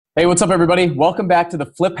Hey, what's up, everybody? Welcome back to the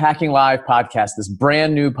Flip Hacking Live podcast, this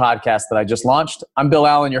brand new podcast that I just launched. I'm Bill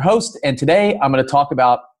Allen, your host, and today I'm going to talk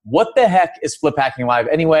about what the heck is Flip Hacking Live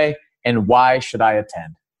anyway, and why should I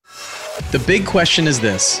attend? The big question is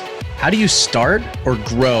this: how do you start or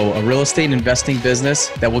grow a real estate investing business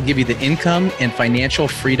that will give you the income and financial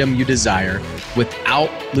freedom you desire without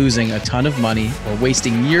losing a ton of money or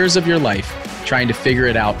wasting years of your life trying to figure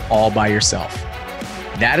it out all by yourself?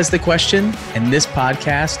 That is the question, and this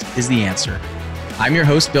podcast is the answer. I'm your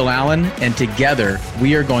host, Bill Allen, and together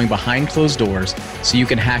we are going behind closed doors so you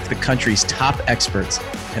can hack the country's top experts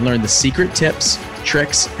and learn the secret tips,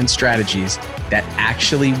 tricks, and strategies that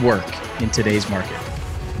actually work in today's market.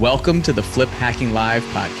 Welcome to the Flip Hacking Live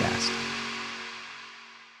podcast.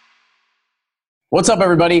 What's up,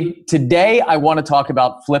 everybody? Today I want to talk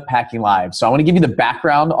about Flip Hacking Live. So I want to give you the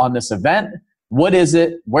background on this event. What is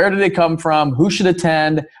it? Where did it come from? Who should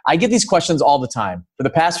attend? I get these questions all the time. For the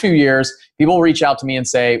past few years, people reach out to me and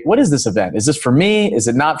say, what is this event? Is this for me? Is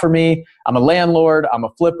it not for me? I'm a landlord. I'm a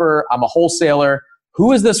flipper. I'm a wholesaler.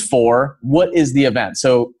 Who is this for? What is the event?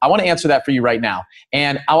 So I want to answer that for you right now.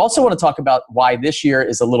 And I also want to talk about why this year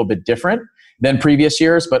is a little bit different than previous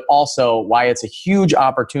years, but also why it's a huge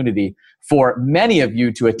opportunity for many of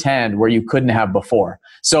you to attend where you couldn't have before.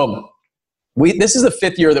 So this is the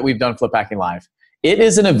fifth year that we've done Flip Hacking Live. It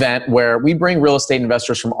is an event where we bring real estate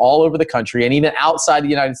investors from all over the country and even outside the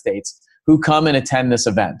United States who come and attend this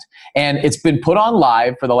event. And it's been put on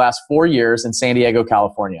live for the last 4 years in San Diego,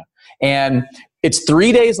 California. And it's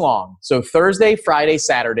 3 days long. So Thursday, Friday,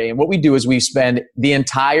 Saturday. And what we do is we spend the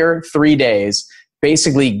entire 3 days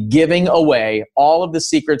basically giving away all of the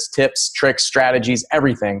secrets, tips, tricks, strategies,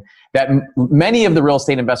 everything that many of the real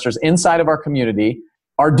estate investors inside of our community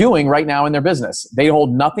are doing right now in their business. They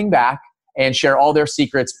hold nothing back and share all their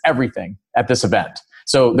secrets, everything at this event.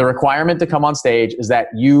 So the requirement to come on stage is that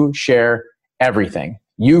you share everything.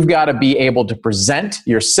 You've got to be able to present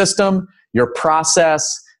your system, your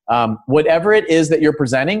process, whatever it is that you're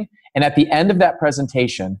presenting. And at the end of that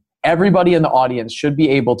presentation, everybody in the audience should be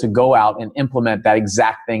able to go out and implement that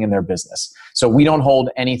exact thing in their business. So we don't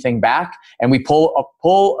hold anything back, and we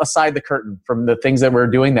pull aside the curtain from the things that we're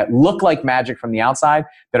doing that look like magic from the outside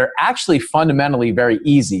that are actually fundamentally very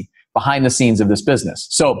easy behind the scenes of this business.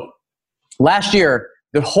 So last year,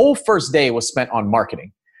 the whole first day was spent on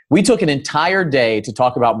marketing. We took an entire day to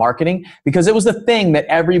talk about marketing because it was the thing that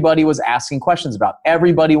everybody was asking questions about.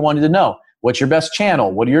 Everybody wanted to know, what's your best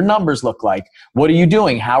channel? What do your numbers look like? What are you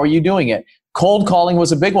doing? How are you doing it? Cold calling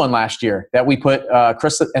was a big one last year that we put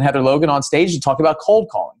Chris and Heather Logan on stage to talk about cold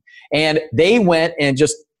calling. And they went and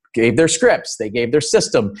just gave their scripts. They gave their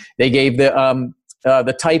system. They gave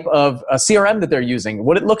the type of CRM that they're using,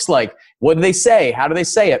 what it looks like, what do they say, how do they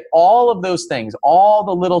say it, all of those things, all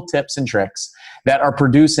the little tips and tricks that are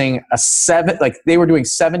producing they were doing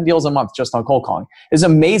 7 deals a month just on cold calling. It's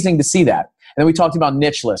amazing to see that. And then we talked about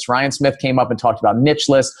niche lists. Ryan Smith came up and talked about niche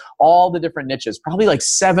lists, all the different niches, probably like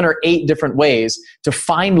 7 or 8 different ways to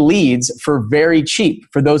find leads for very cheap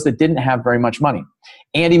for those that didn't have very much money.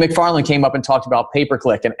 Andy McFarland came up and talked about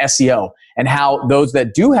pay-per-click and SEO and how those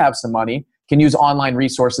that do have some money can use online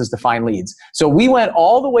resources to find leads. So we went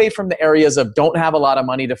all the way from the areas of don't have a lot of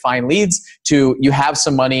money to find leads to you have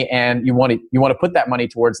some money and you want to put that money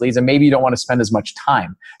towards leads and maybe you don't want to spend as much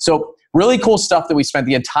time. So really cool stuff that we spent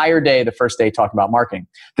the entire day, the first day, talking about marketing.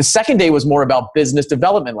 The second day was more about business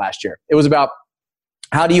development last year. It was about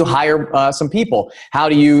how do you hire some people? How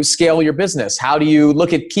do you scale your business? How do you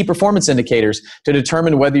look at key performance indicators to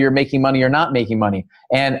determine whether you're making money or not making money?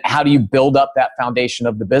 And how do you build up that foundation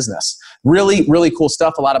of the business? Really, really cool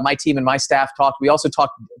stuff. A lot of my team and my staff talked. We also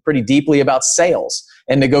talked pretty deeply about sales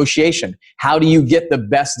and negotiation. How do you get the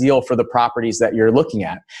best deal for the properties that you're looking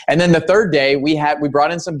at? And then the third day, we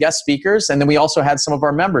brought in some guest speakers, and then we also had some of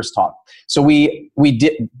our members talk. So we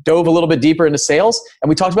dove a little bit deeper into sales, and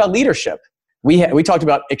we talked about leadership. We talked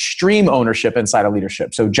about extreme ownership inside of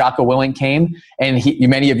leadership. So Jocko Willink came, and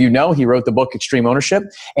many of you know, he wrote the book Extreme Ownership,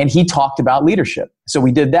 and he talked about leadership. So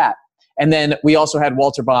we did that. And then we also had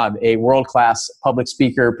Walter Bond, a world-class public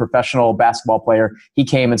speaker, professional basketball player. He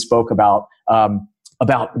came and spoke about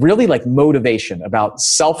really like motivation, about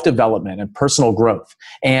self-development and personal growth,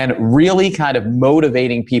 and really kind of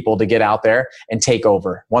motivating people to get out there and take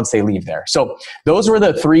over once they leave there. So those were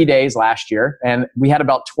the 3 days last year, and we had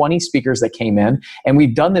about 20 speakers that came in, and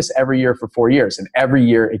we've done this every year for 4 years, and every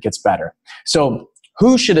year it gets better. So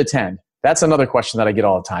who should attend? That's another question that I get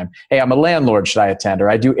all the time. Hey, I'm a landlord. Should I attend? Or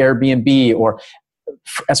I do Airbnb, or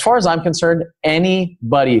as far as I'm concerned,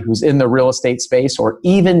 anybody who's in the real estate space or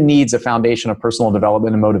even needs a foundation of personal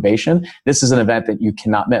development and motivation, this is an event that you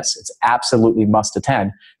cannot miss. It's absolutely must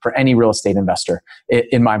attend for any real estate investor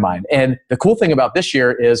in my mind. And the cool thing about this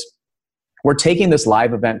year is we're taking this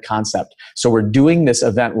live event concept. So we're doing this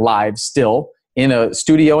event live still in a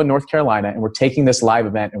studio in North Carolina, and we're taking this live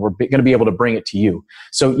event and we're going to be able to bring it to you.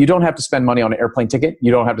 So you don't have to spend money on an airplane ticket. You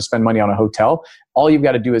don't have to spend money on a hotel. All you've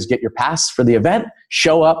got to do is get your pass for the event,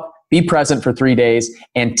 show up, be present for 3 days,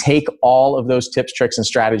 and take all of those tips, tricks, and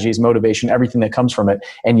strategies, motivation, everything that comes from it,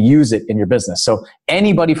 and use it in your business. So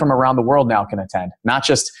anybody from around the world now can attend. Not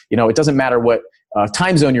just, it doesn't matter what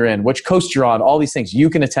time zone you're in, which coast you're on, all these things. You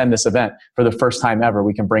can attend this event for the first time ever.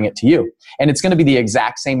 We can bring it to you. And it's going to be the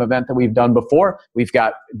exact same event that we've done before. We've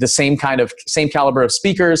got the same caliber of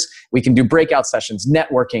speakers. We can do breakout sessions,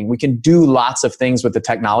 networking. We can do lots of things with the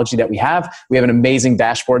technology that we have. We have an amazing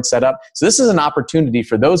dashboard set up. So this is an opportunity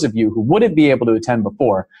for those of you who wouldn't be able to attend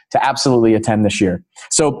before to absolutely attend this year.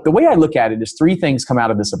 So the way I look at it is 3 things come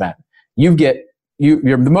out of this event.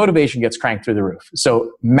 The motivation gets cranked through the roof.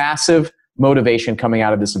 So massive motivation coming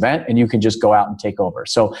out of this event, and you can just go out and take over.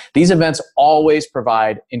 So these events always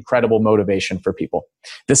provide incredible motivation for people.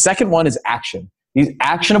 The second one is action. These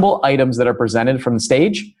actionable items that are presented from the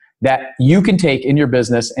stage that you can take in your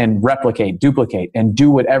business and replicate, duplicate, and do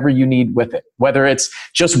whatever you need with it. Whether it's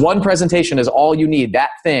just one presentation is all you need,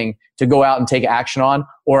 that thing to go out and take action on,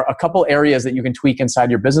 or a couple areas that you can tweak inside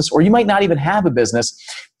your business, or you might not even have a business.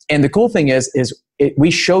 And the cool thing is we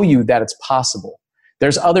show you that it's possible.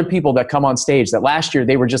 There's other people that come on stage that last year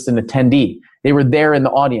they were just an attendee. They were there in the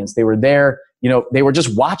audience. They were there, they were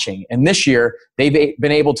just watching. And this year they've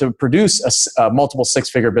been able to produce a multiple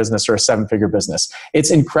 6-figure business or a 7-figure business. It's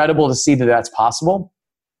incredible to see that that's possible.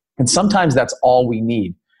 And sometimes that's all we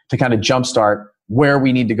need to kind of jumpstart where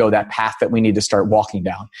we need to go, that path that we need to start walking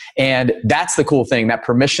down. And that's the cool thing, that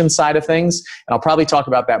permission side of things. And I'll probably talk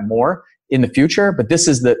about that more in the future, but this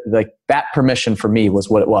is that permission for me was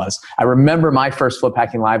what it was. I remember my first Flip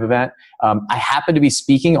Hacking Live event. I happened to be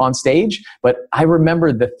speaking on stage, but I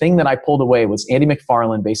remember the thing that I pulled away was Andy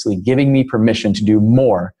McFarland basically giving me permission to do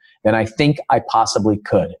more than I think I possibly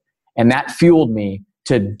could. And that fueled me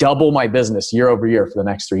to double my business year over year for the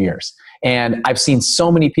next 3 years. And I've seen so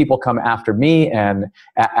many people come after me and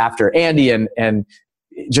after Andy and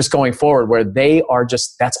just going forward where they are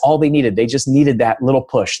that's all they needed. They just needed that little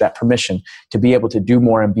push, that permission to be able to do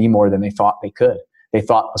more and be more than they thought they could, they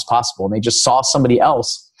thought was possible. And they just saw somebody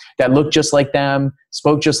else that looked just like them,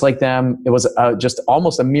 spoke just like them. It was just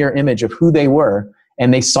almost a mirror image of who they were.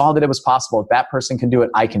 And they saw that it was possible. If that person can do it,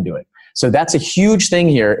 I can do it. So that's a huge thing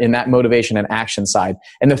here in that motivation and action side.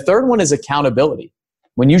 And the third one is accountability.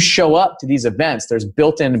 When you show up to these events, there's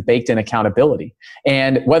built-in and baked-in accountability.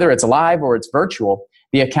 And whether it's live or it's virtual,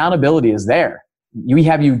 the accountability is there. We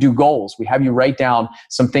have you do goals. We have you write down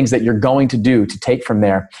some things that you're going to do to take from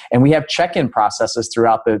there. And we have check-in processes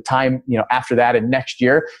throughout the time, after that and next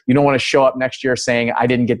year. You don't want to show up next year saying, I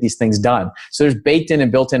didn't get these things done. So there's baked in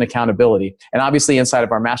and built-in accountability. And obviously inside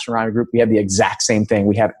of our mastermind group, we have the exact same thing.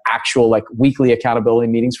 We have actual weekly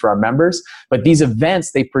accountability meetings for our members. But these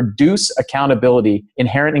events, they produce accountability,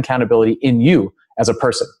 inherent accountability in you as a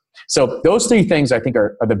person. So those 3 things I think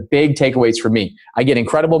are the big takeaways for me. I get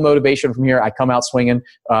incredible motivation from here. I come out swinging,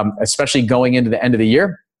 especially going into the end of the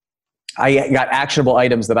year. I got actionable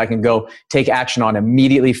items that I can go take action on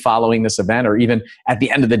immediately following this event, or even at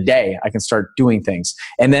the end of the day, I can start doing things.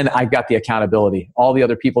 And then I've got the accountability. All the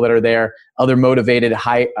other people that are there, other motivated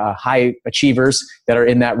high achievers that are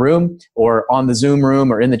in that room or on the Zoom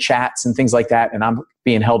room or in the chats and things like that. And I'm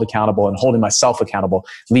being held accountable and holding myself accountable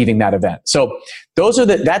leaving that event. So those are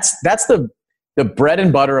that's the bread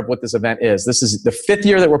and butter of what this event is. This is the 5th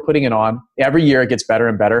year that we're putting it on. Every year it gets better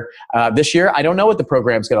and better. This year, I don't know what the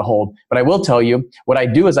program's going to hold, but I will tell you what I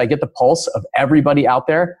do is I get the pulse of everybody out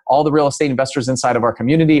there, all the real estate investors inside of our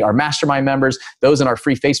community, our mastermind members, those in our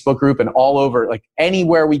free Facebook group, and all over,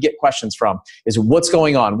 anywhere we get questions from is what's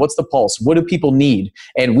going on? What's the pulse? What do people need?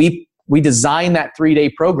 And we design that 3-day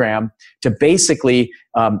program to basically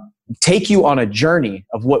take you on a journey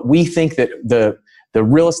of what we think that the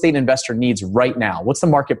real estate investor needs right now. What's the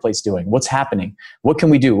marketplace doing? What's happening? What can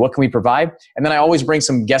we do? What can we provide? And then I always bring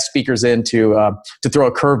some guest speakers in to throw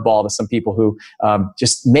a curveball to some people who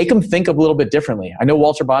just make them think a little bit differently. I know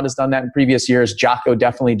Walter Bond has done that in previous years. Jocko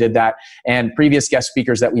definitely did that. And previous guest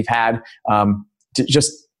speakers that we've had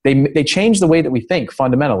they change the way that we think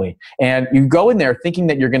fundamentally. And you go in there thinking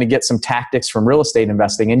that you're going to get some tactics from real estate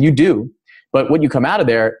investing, and you do. But what you come out of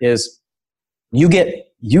there is you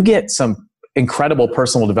get some incredible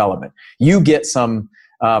personal development. You get some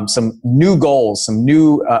some new goals, a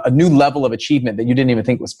new level of achievement that you didn't even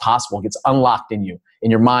think was possible gets unlocked in you,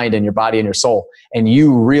 in your mind and your body and your soul. And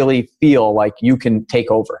you really feel like you can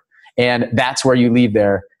take over. And that's where you leave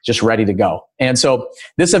there just ready to go. And so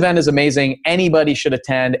this event is amazing. Anybody should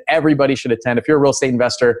attend. Everybody should attend. If you're a real estate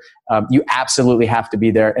investor, you absolutely have to be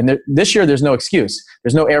there. And this year, there's no excuse.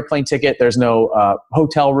 There's no airplane ticket. There's no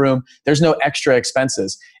hotel room. There's no extra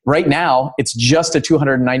expenses. Right now, it's just a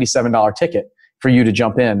 $297 ticket for you to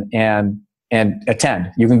jump in and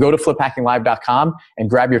attend. You can go to fliphackinglive.com and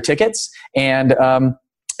grab your tickets. And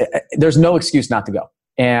there's no excuse not to go.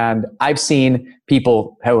 And I've seen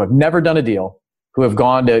people who have never done a deal, who have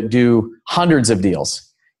gone to do hundreds of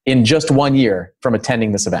deals in just 1 year from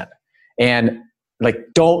attending this event. And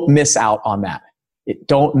don't miss out on that.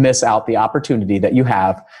 Don't miss out the opportunity that you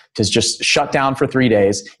have to just shut down for 3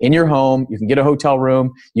 days in your home. You can get a hotel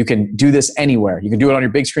room. You can do this anywhere. You can do it on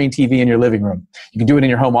your big screen TV in your living room. You can do it in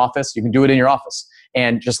your home office. You can do it in your office.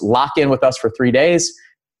 And just lock in with us for 3 days.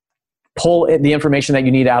 Pull the information that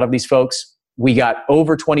you need out of these folks. We got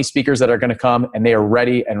over 20 speakers that are going to come, and they are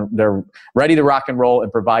ready, and they're ready to rock and roll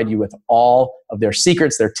and provide you with all of their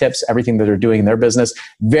secrets, their tips, everything that they're doing in their business.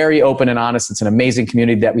 Very open and honest. It's an amazing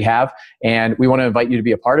community that we have, and we want to invite you to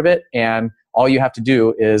be a part of it. And all you have to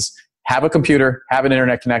do is have a computer, have an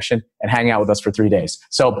internet connection, and hang out with us for 3 days.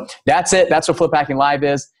 So that's it. That's what Flip Hacking Live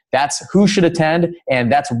is. That's who should attend,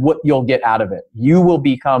 and that's what you'll get out of it. You will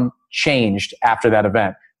become changed after that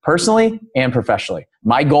event, personally and professionally.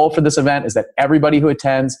 My goal for this event is that everybody who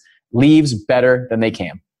attends leaves better than they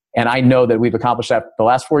came. And I know that we've accomplished that the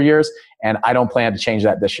last 4 years, and I don't plan to change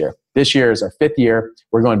that this year. This year is our 5th year.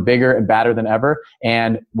 We're going bigger and badder than ever,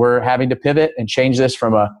 and we're having to pivot and change this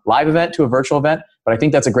from a live event to a virtual event. But I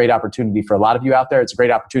think that's a great opportunity for a lot of you out there. It's a great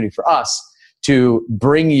opportunity for us to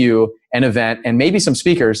bring you an event and maybe some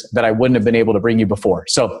speakers that I wouldn't have been able to bring you before.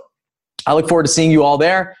 So I look forward to seeing you all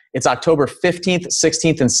there. It's October 15th,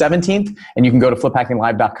 16th, and 17th, and you can go to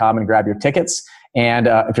fliphackinglive.com and grab your tickets. And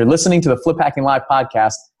if you're listening to the Flip Hacking Live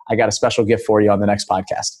podcast, I got a special gift for you on the next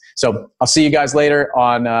podcast. So I'll see you guys later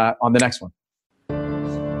on the next one.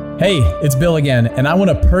 Hey, it's Bill again, and I want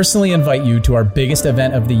to personally invite you to our biggest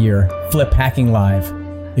event of the year, Flip Hacking Live.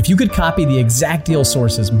 If you could copy the exact deal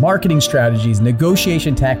sources, marketing strategies,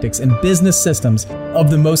 negotiation tactics, and business systems of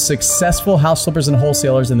the most successful house flippers and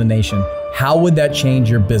wholesalers in the nation, how would that change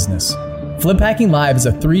your business? Flip Hacking Live is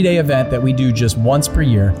a 3-day event that we do just once per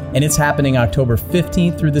year, and it's happening October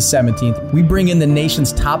 15th through the 17th. We bring in the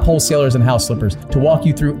nation's top wholesalers and house flippers to walk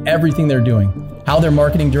you through everything they're doing. How they're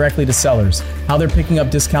marketing directly to sellers, how they're picking up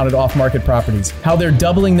discounted off-market properties, how they're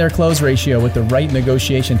doubling their close ratio with the right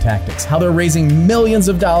negotiation tactics, how they're raising millions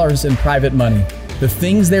of dollars in private money, the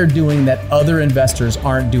things they're doing that other investors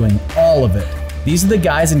aren't doing, all of it. These are the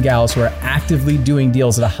guys and gals who are actively doing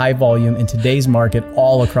deals at a high volume in today's market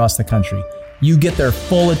all across the country. You get their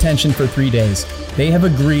full attention for 3 days. They have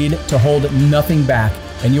agreed to hold nothing back,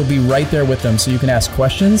 and you'll be right there with them so you can ask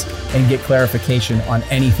questions and get clarification on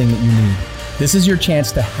anything that you need. This is your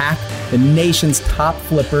chance to hack the nation's top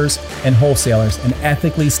flippers and wholesalers and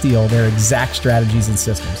ethically steal their exact strategies and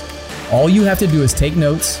systems. All you have to do is take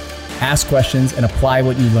notes, ask questions, and apply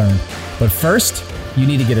what you learned. But first, you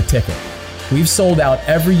need to get a ticket. We've sold out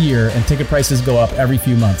every year, and ticket prices go up every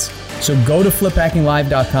few months. So go to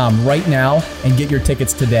fliphackinglive.com right now and get your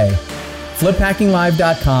tickets today.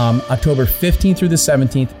 Fliphackinglive.com, October 15th through the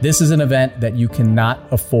 17th. This is an event that you cannot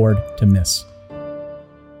afford to miss.